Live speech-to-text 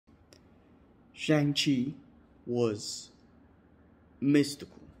Shang-Chi was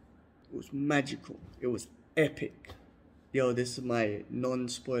mystical. It was magical. It was epic. Yo, this is my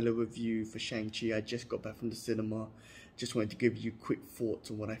non-spoiler review for Shang-Chi. I just got back from the cinema. Just wanted to give you quick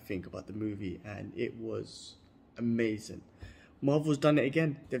thoughts on what I think about the movie, and it was amazing. Marvel's done it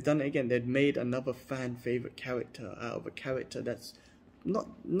again. They've done it again. They've made another fan favorite character out of a character that's not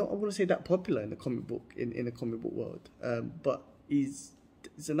I want to say that popular in the comic book in the comic book world, but he's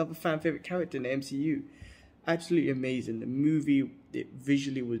another fan favorite character in the MCU. Absolutely amazing. The movie, it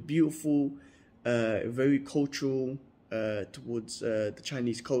visually was beautiful, very cultural towards the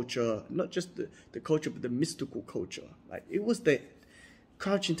Chinese culture, not just the culture, but the mystical culture. Like, it was the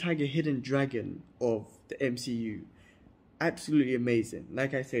Crouching Tiger, Hidden Dragon of the MCU. Absolutely amazing.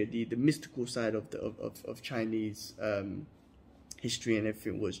 Like I said, the mystical side of Chinese history and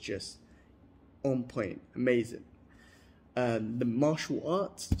everything was just on point, amazing. The martial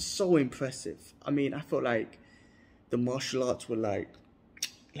arts, so impressive. I mean, I felt like the martial arts were like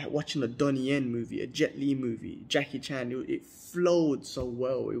watching a Donnie Yen movie, a Jet Li movie, Jackie Chan. It flowed so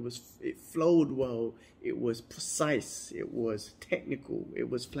well. It flowed well. It was precise. It was technical. It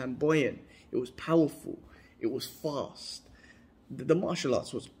was flamboyant. It was powerful. It was fast. The martial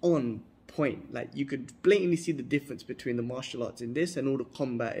arts was on point. Like, you could blatantly see the difference between the martial arts in this and all the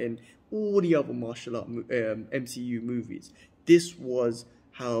combat in all the other martial art MCU movies. This was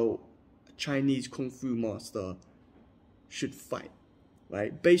how a Chinese kung fu master should fight,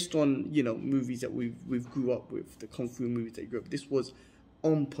 right? Based on, you know, movies that we've grew up with, the kung fu movies that you grew up. This was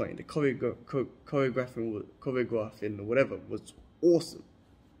on point. The choreographing or whatever was awesome.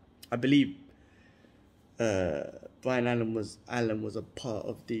 I believe Brian Allen was a part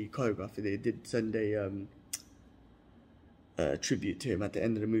of the choreography. They did send a tribute to him at the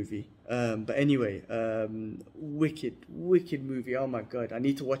end of the movie. But anyway, wicked movie. Oh my god, I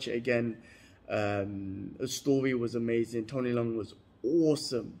need to watch it again. The story was amazing. Tony Leung was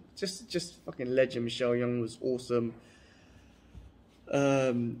awesome. Just fucking legend. Michelle Yeoh was awesome.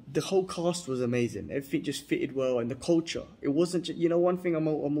 The whole cast was amazing. Everything just fitted well, and the culture. It wasn't just, you know, one thing I'm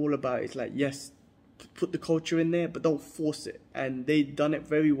all about is, like, yes, put the culture in there, but don't force it. And they done it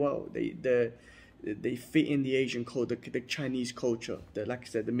very well. They fit in the Asian culture, the Chinese culture, like I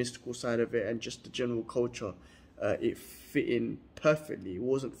said, the mystical side of it, and just the general culture. It fit in perfectly. It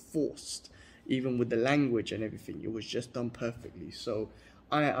wasn't forced, even with the language and everything. It was just done perfectly. So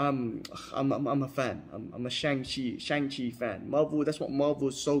I'm a fan. I'm a Shang-Chi fan. Marvel, that's what Marvel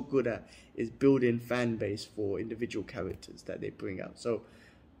is so good at, is building fan base for individual characters that they bring out. So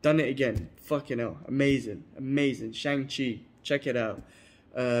done it again. Fucking hell, amazing. Shang-Chi, check it out.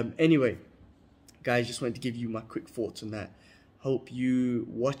 Anyway, guys, just wanted to give you my quick thoughts on that. Hope you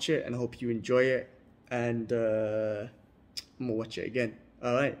watch it and hope you enjoy it. And I'm gonna watch it again.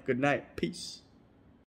 All right, good night. Peace.